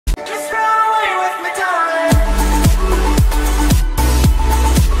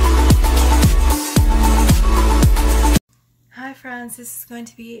friends, this is going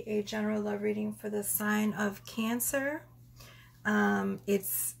to be a general love reading for the sign of Cancer.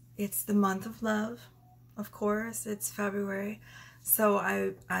 It's the month of love, of course. It's February, so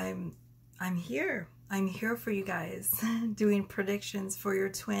I'm here. I'm here for you guys, doing predictions for your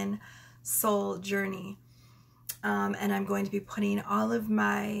twin soul journey. And I'm going to be putting all of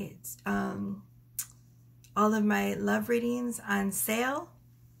my love readings on sale.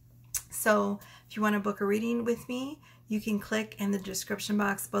 So if you want to book a reading with me, you can click in the description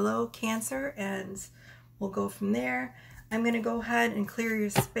box below, Cancer, and we'll go from there. I'm going to go ahead and clear your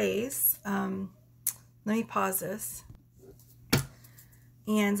space. Let me pause this.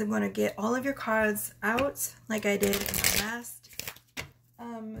 And I'm going to get all of your cards out like I did in my last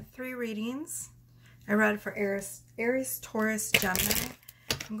 3 readings. I read for Aries, Taurus, Gemini.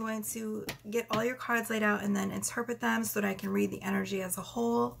 I'm going to get all your cards laid out and then interpret them so that I can read the energy as a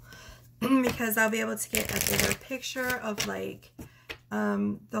whole, because I'll be able to get a bigger picture of like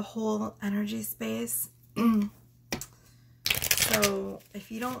the whole energy space. So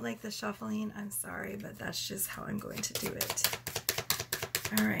if you don't like the shuffling, I'm sorry, but that's just how I'm going to do it.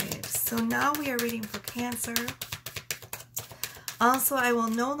 All right, so now we are reading for Cancer. Also, I will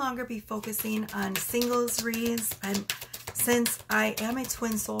no longer be focusing on singles reads. Since I am a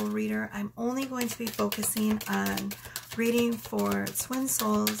twin soul reader, I'm only going to be focusing on reading for twin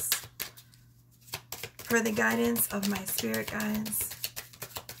souls for the guidance of my spirit guides.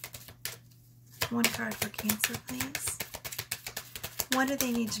 1 card for Cancer, please. What do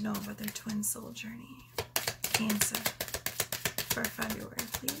they need to know about their twin soul journey? Cancer for February,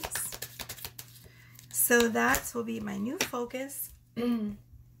 please. So that will be my new focus.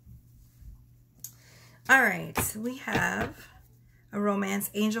 All right, we have a romance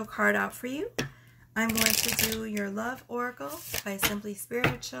angel card out for you. I'm going to do your love oracle by Simply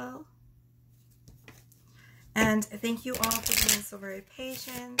Spiritual. And thank you all for being so very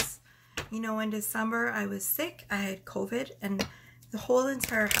patient. You know, in December I was sick. I had COVID, and the whole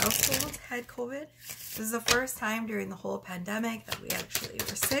entire household had COVID. This is the first time during the whole pandemic that we actually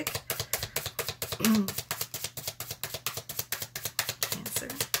were sick. Cancer.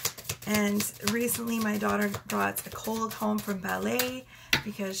 And recently my daughter brought a cold home from ballet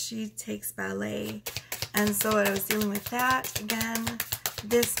because she takes ballet. And so I was dealing with that again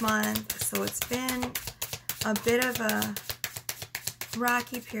this month. So it's been a bit of a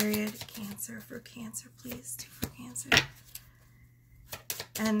rocky period. Cancer for Cancer, please. 2 for Cancer.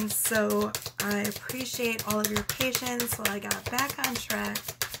 And so I appreciate all of your patience while I got back on track.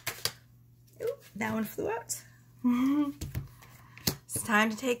 Oop, that one flew out. It's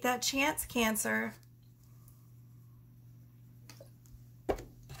time to take that chance, Cancer.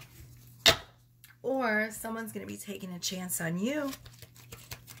 Or someone's going to be taking a chance on you.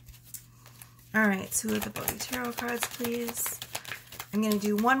 All right, 2 of the Bodhi Tarot cards, please. I'm going to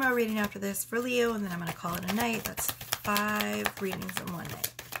do 1 more reading after this for Leo, and then I'm going to call it a night. That's 5 readings in 1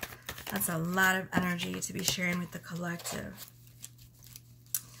 night. That's a lot of energy to be sharing with the collective.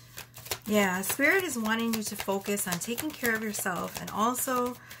 Yeah, Spirit is wanting you to focus on taking care of yourself and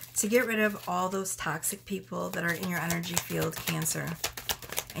also to get rid of all those toxic people that are in your energy field, Cancer.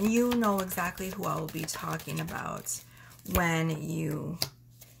 And you know exactly who I will be talking about when you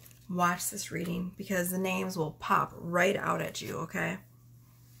watch this reading, because the names will pop right out at you, okay?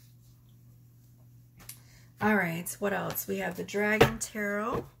 All right, what else? We have the Dragon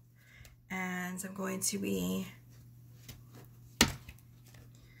Tarot, and I'm going to be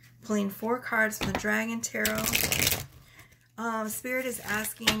pulling 4 cards from the Dragon Tarot. Spirit is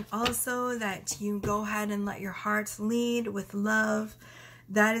asking also that you go ahead and let your heart lead with love.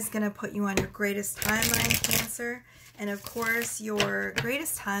 That is going to put you on your greatest timeline, Cancer. And of course, your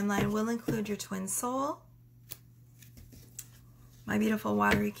greatest timeline will include your twin soul. My beautiful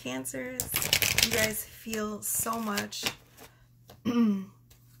watery Cancers, you guys feel so much.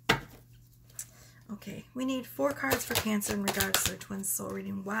 Okay, we need 4 cards for Cancer in regards to their twin soul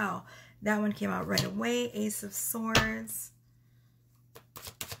reading. Wow, that one came out right away. Ace of Swords.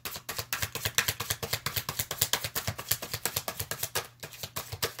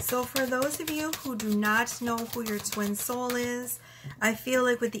 So for those of you who do not know who your twin soul is, I feel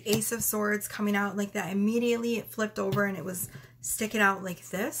like with the Ace of Swords coming out like that, immediately it flipped over and it was sticking out like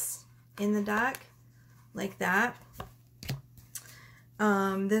this in the deck, like that.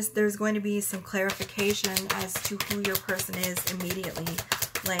 There's going to be some clarification as to who your person is immediately.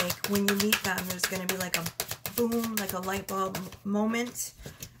 Like when you meet them, there's going to be like a boom, like a light bulb moment.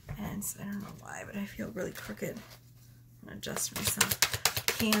 And I don't know why, but I feel really crooked. I'm going to adjust myself.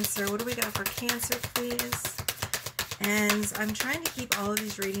 Cancer, what do we got for Cancer, please? And I'm trying to keep all of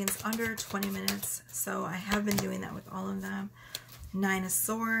these readings under 20 minutes, so I have been doing that with all of them. Nine of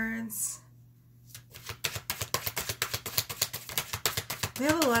Swords. We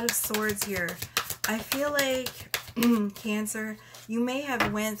have a lot of swords here. I feel like, Cancer, you may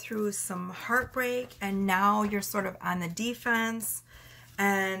have went through some heartbreak and now you're sort of on the defense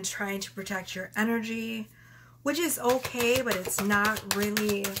and trying to protect your energy, which is okay, but it's not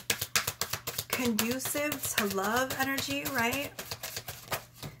really conducive to love energy, right?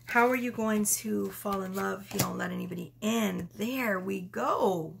 How are you going to fall in love if you don't let anybody in? There we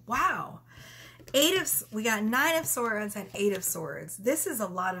go. Wow. We got 9 of Swords and 8 of Swords. This is a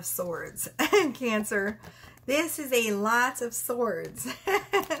lot of swords. Cancer, this is a lot of swords.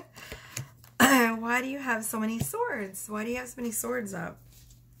 Why do you have so many swords? Why do you have so many swords up?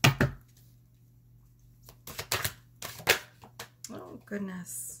 Oh,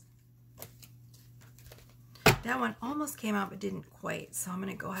 goodness. That one almost came out but didn't quite. So I'm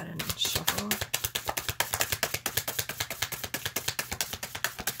going to go ahead and shuffle.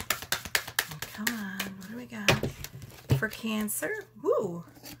 Come on, what do we got for Cancer? Woo!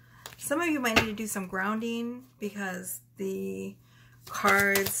 Some of you might need to do some grounding because the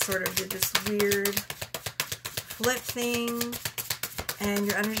cards sort of did this weird flip thing and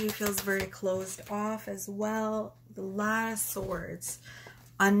your energy feels very closed off as well. A lot of swords.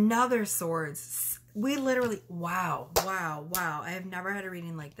 Another swords. We literally, wow. I have never had a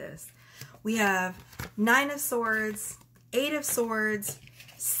reading like this. We have 9 of Swords, 8 of Swords,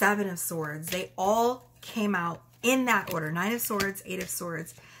 7 of Swords. They all came out in that order. 9 of Swords, 8 of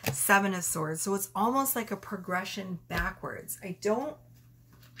Swords, 7 of Swords. So it's almost like a progression backwards. I don't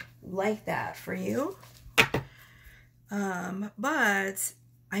like that for you. But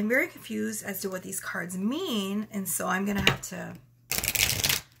I'm very confused as to what these cards mean. And so I'm going to have to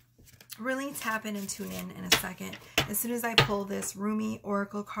really tap in and tune in a second. As soon as I pull this Rumi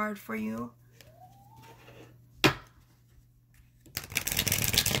Oracle card for you.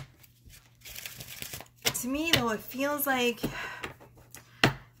 To me, though, it feels like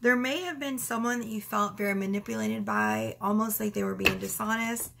there may have been someone that you felt very manipulated by, almost like they were being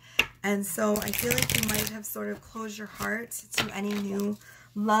dishonest. And so I feel like you might have sort of closed your heart to any new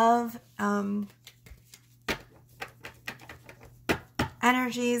love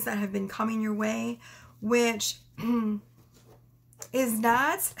energies that have been coming your way, which is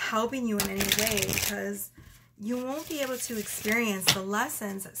not helping you in any way because you won't be able to experience the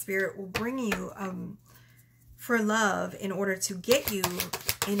lessons that Spirit will bring you for love in order to get you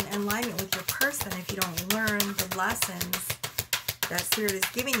in alignment with your person if you don't learn the lessons that Spirit is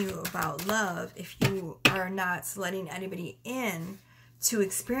giving you about love, if you are not letting anybody in to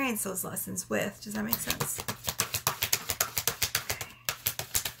experience those lessons with. Does that make sense? Okay.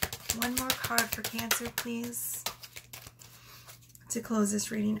 One more card for Cancer, please, to close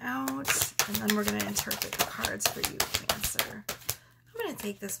this reading out. And then we're going to interpret the cards for you, Cancer. I'm going to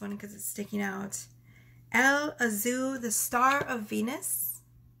take this one because it's sticking out. El Azu, the Star of Venus.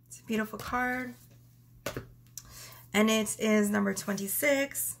 It's a beautiful card. And it is number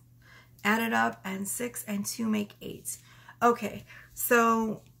 26. Add it up, and 6 and 2 make 8. Okay,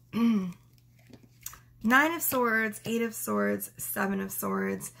 so 9 of Swords, 8 of Swords, 7 of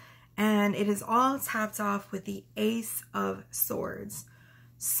Swords. And it is all topped off with the Ace of Swords.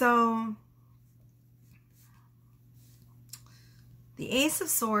 So the Ace of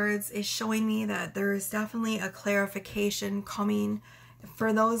Swords is showing me that there is definitely a clarification coming.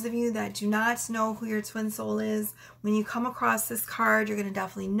 For those of you that do not know who your twin soul is, when you come across this card, you're going to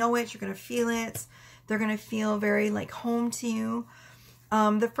definitely know it. You're going to feel it. They're going to feel very like home to you.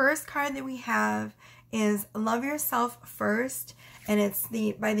 The first card that we have is Love Yourself First. And it's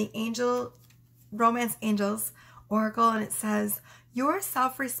by the Romance Angels Oracle. And it says, your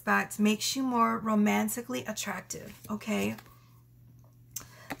self-respect makes you more romantically attractive. Okay.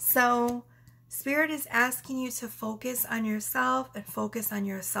 So Spirit is asking you to focus on yourself and focus on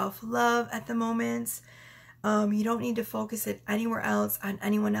your self-love at the moment. You don't need to focus it anywhere else on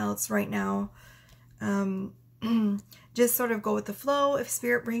anyone else right now. Just sort of go with the flow. If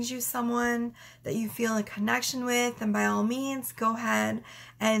Spirit brings you someone that you feel a connection with, then by all means, go ahead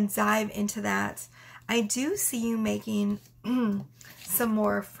and dive into that. I do see you making some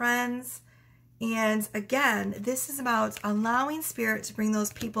more friends. And again, this is about allowing Spirit to bring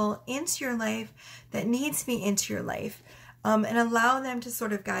those people into your life that need to be into your life, and allow them to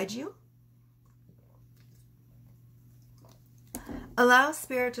sort of guide you. Allow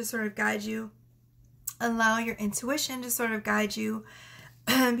Spirit to sort of guide you. Allow your intuition to sort of guide you,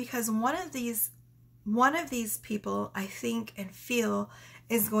 because one of these people, I think and feel,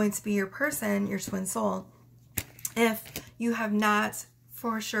 is going to be your person, your twin soul. If you have not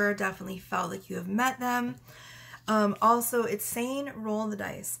for sure definitely felt like you have met them, Also, it's saying roll the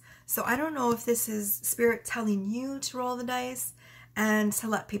dice. So I don't know if this is Spirit telling you to roll the dice and to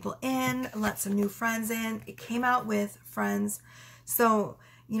let people in, let some new friends in. It came out with friends. So,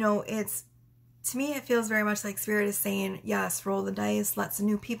 you know, to me, it feels very much like Spirit is saying, yes, roll the dice, let some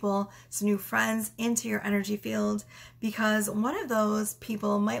new people, some new friends into your energy field, because one of those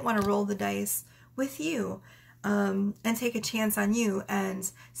people might want to roll the dice with you and take a chance on you.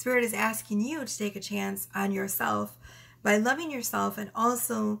 And Spirit is asking you to take a chance on yourself by loving yourself, and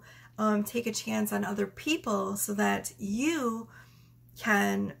also take a chance on other people so that you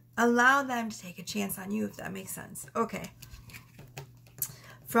can allow them to take a chance on you, if that makes sense. Okay.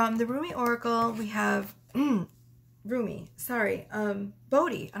 From the Rumi Oracle, we have Bodhi.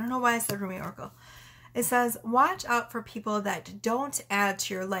 I don't know why I said Rumi Oracle. It says, watch out for people that don't add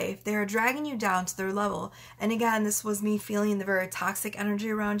to your life. They are dragging you down to their level. And again, this was me feeling the very toxic energy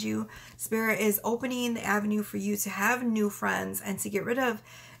around you. Spirit is opening the avenue for you to have new friends and to get rid of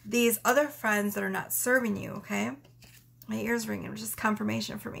these other friends that are not serving you, okay? My ears ringing, which is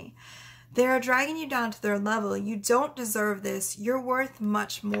confirmation for me. They are dragging you down to their level. You don't deserve this. You're worth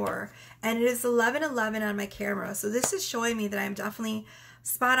much more. And it is 11:11 on my camera. So this is showing me that I'm definitely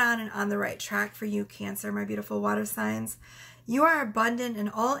spot on and on the right track for you, Cancer, my beautiful water signs. You are abundant in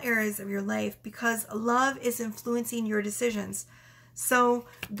all areas of your life because love is influencing your decisions. So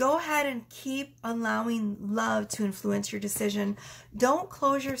go ahead and keep allowing love to influence your decision. Don't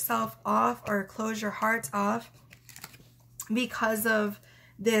close yourself off or close your heart off because of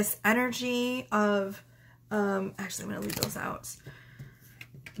this energy of, actually I'm going to leave those out.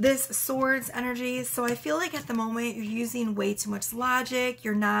 This swords energy. So I feel like at the moment you're using way too much logic.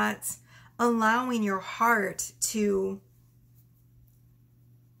 You're not allowing your heart to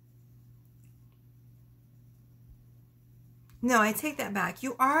No, I take that back.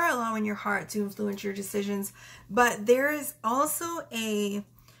 You are allowing your heart to influence your decisions, but there is also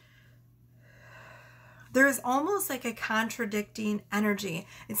there's almost like a contradicting energy.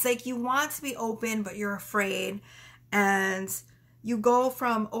 It's like you want to be open, but you're afraid. And you go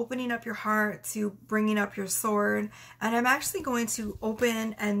from opening up your heart to bringing up your sword. And I'm actually going to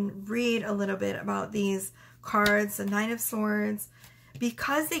open and read a little bit about these cards, the Nine of Swords,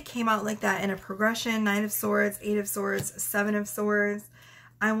 because they came out like that in a progression, 9 of Swords, 8 of Swords, 7 of Swords.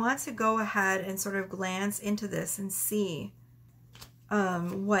 I want to go ahead and sort of glance into this and see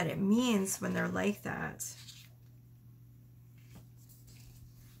what it means when they're like that.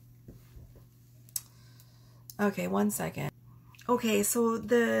 Okay, one second. Okay, so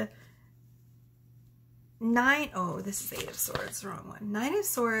the this is 8 of Swords, wrong one. 9 of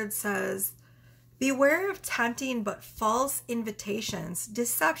Swords says, beware of tempting but false invitations.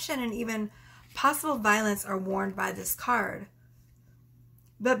 Deception and even possible violence are warned by this card.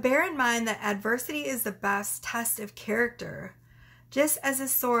 But bear in mind that adversity is the best test of character. Just as a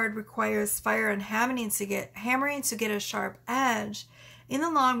sword requires fire and hammering to get a sharp edge, in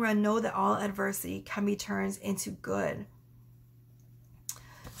the long run, know that all adversity can be turned into good.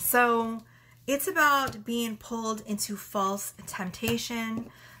 So it's about being pulled into false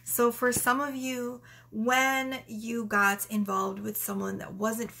temptation. So for some of you, when you got involved with someone that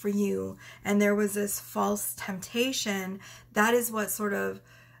wasn't for you and there was this false temptation, that is what sort of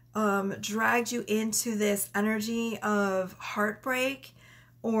dragged you into this energy of heartbreak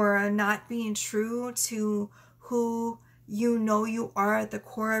or not being true to who you know you are at the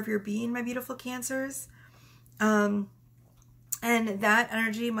core of your being, my beautiful Cancers. And that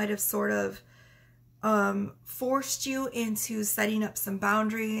energy might have sort of forced you into setting up some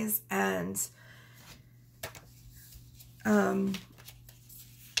boundaries and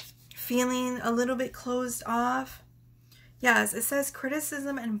feeling a little bit closed off. Yes, it says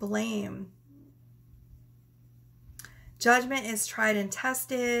criticism and blame. Judgment is tried and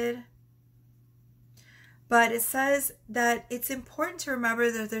tested. But it says that it's important to remember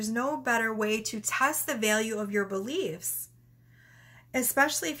that there's no better way to test the value of your beliefs,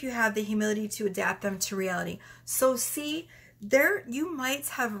 especially if you have the humility to adapt them to reality. So see, you might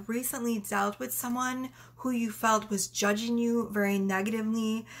have recently dealt with someone who you felt was judging you very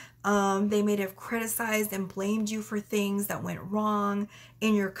negatively. They may have criticized and blamed you for things that went wrong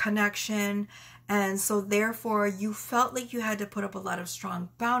in your connection. And so therefore you felt like you had to put up a lot of strong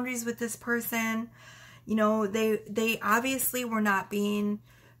boundaries with this person. You know, they obviously were not being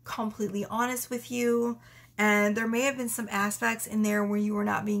completely honest with you. And there may have been some aspects in there where you were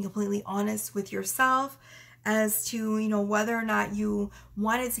not being completely honest with yourself as to, you know, whether or not you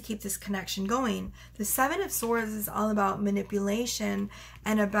wanted to keep this connection going. The 7 of Swords is all about manipulation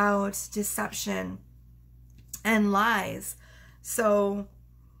and about deception and lies. So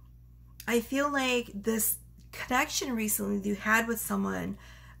I feel like this connection recently that you had with someone,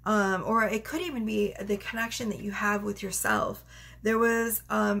 or it could even be the connection that you have with yourself. There was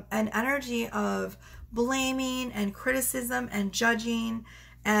an energy of blaming and criticism and judging,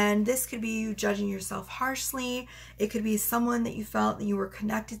 and this could be you judging yourself harshly. It could be someone that you felt that you were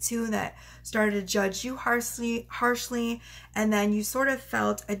connected to that started to judge you harshly, and then you sort of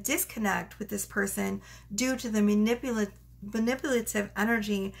felt a disconnect with this person due to the manipulative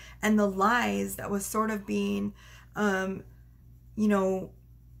energy and the lies that was sort of being, you know,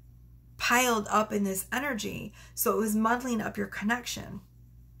 piled up in this energy. So it was muddling up your connection.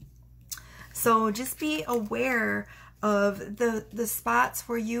 So just be aware of the spots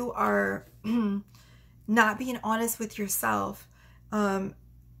where you are not being honest with yourself,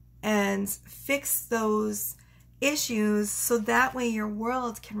 and fix those issues so that way your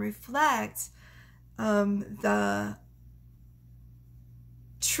world can reflect the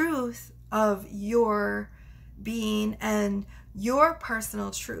truth of your being and your personal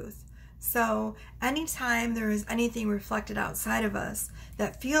truth. So anytime there is anything reflected outside of us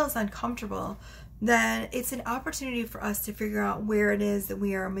that feels uncomfortable, then it's an opportunity for us to figure out where it is that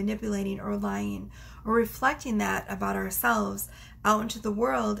we are manipulating or lying or reflecting that about ourselves out into the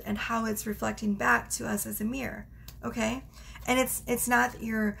world and how it's reflecting back to us as a mirror. Okay? And it's not that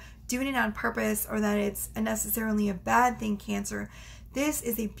you're doing it on purpose or that it's necessarily a bad thing, Cancer. This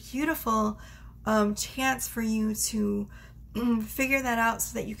is a beautiful chance for you to figure that out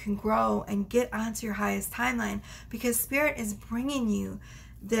so that you can grow and get onto your highest timeline, because Spirit is bringing you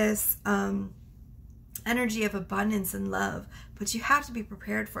this energy of abundance and love, but you have to be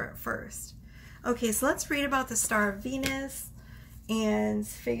prepared for it first. Okay, so let's read about the star of Venus and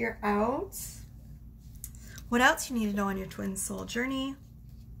figure out what else you need to know on your twin soul journey.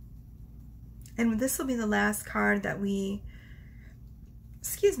 And this will be the last card that we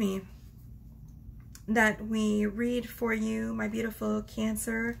read for you, my beautiful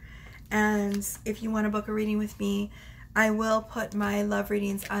Cancer. And if you want to book a reading with me, I will put my love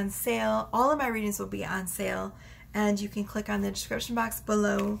readings on sale. All of my readings will be on sale, and you can click on the description box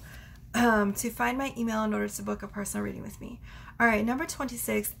below to find my email in order to book a personal reading with me. All right, number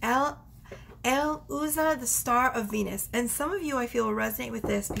 26, El Uza, the star of Venus. And some of you, I feel, will resonate with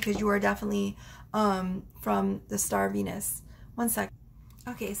this because you are definitely from the star of Venus. One second.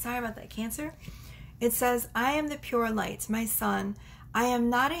 Okay, sorry about that, Cancer. It says, I am the pure light, my son. I am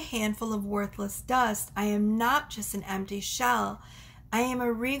not a handful of worthless dust. I am not just an empty shell. I am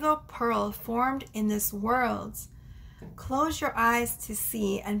a regal pearl formed in this world. Close your eyes to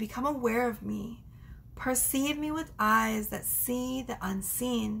see and become aware of me. Perceive me with eyes that see the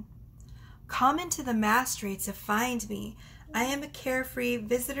unseen. Come into the mastery to find me. I am a carefree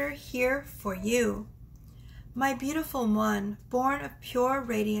visitor here for you. My beautiful one, born of pure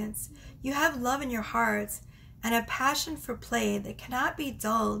radiance, you have love in your heart and a passion for play that cannot be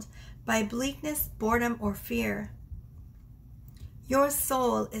dulled by bleakness, boredom, or fear. Your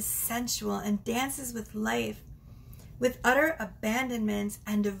soul is sensual and dances with life, with utter abandonment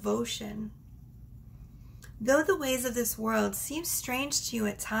and devotion. Though the ways of this world seem strange to you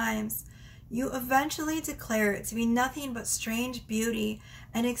at times, you eventually declare it to be nothing but strange beauty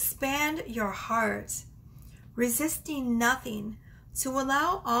and expand your heart, resisting nothing, to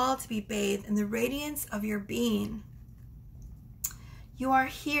allow all to be bathed in the radiance of your being. You are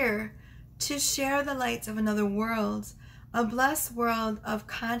here to share the light of another world, a blessed world of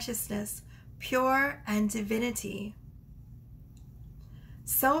consciousness, pure and divinity.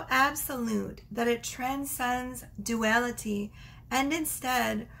 So absolute that it transcends duality and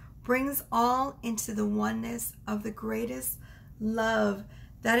instead brings all into the oneness of the greatest love.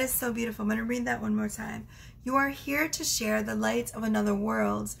 That is so beautiful. I'm going to read that one more time. You are here to share the light of another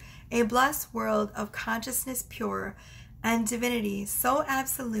world, a blessed world of consciousness pure and divinity so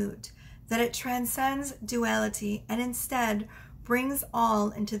absolute that it transcends duality and instead brings all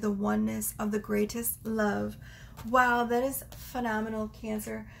into the oneness of the greatest love. Wow, that is phenomenal,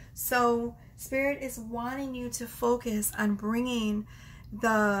 Cancer. So Spirit is wanting you to focus on bringing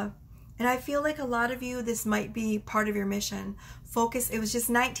and I feel like a lot of you, this might be part of your mission. Focus, it was just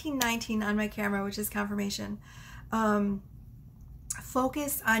 1919 on my camera, which is confirmation.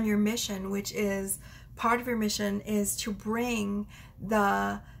 Focus on your mission, which is, part of your mission is to bring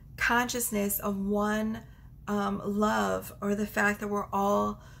the consciousness of one love, or the fact that we're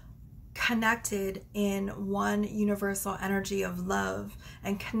all connected in one universal energy of love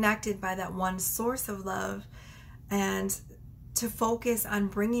and connected by that one source of love, and to focus on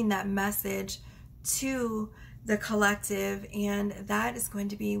bringing that message to the collective. And that is going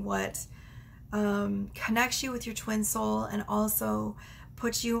to be what connects you with your twin soul, and also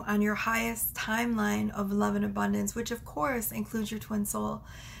put you on your highest timeline of love and abundance, which of course includes your twin soul.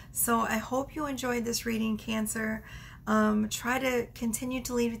 So I hope you enjoyed this reading, Cancer. Try to continue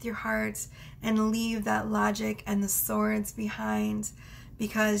to lead with your heart and leave that logic and the swords behind,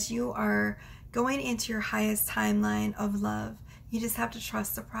 because you are going into your highest timeline of love. You just have to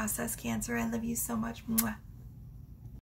trust the process, Cancer. I love you so much. Mwah.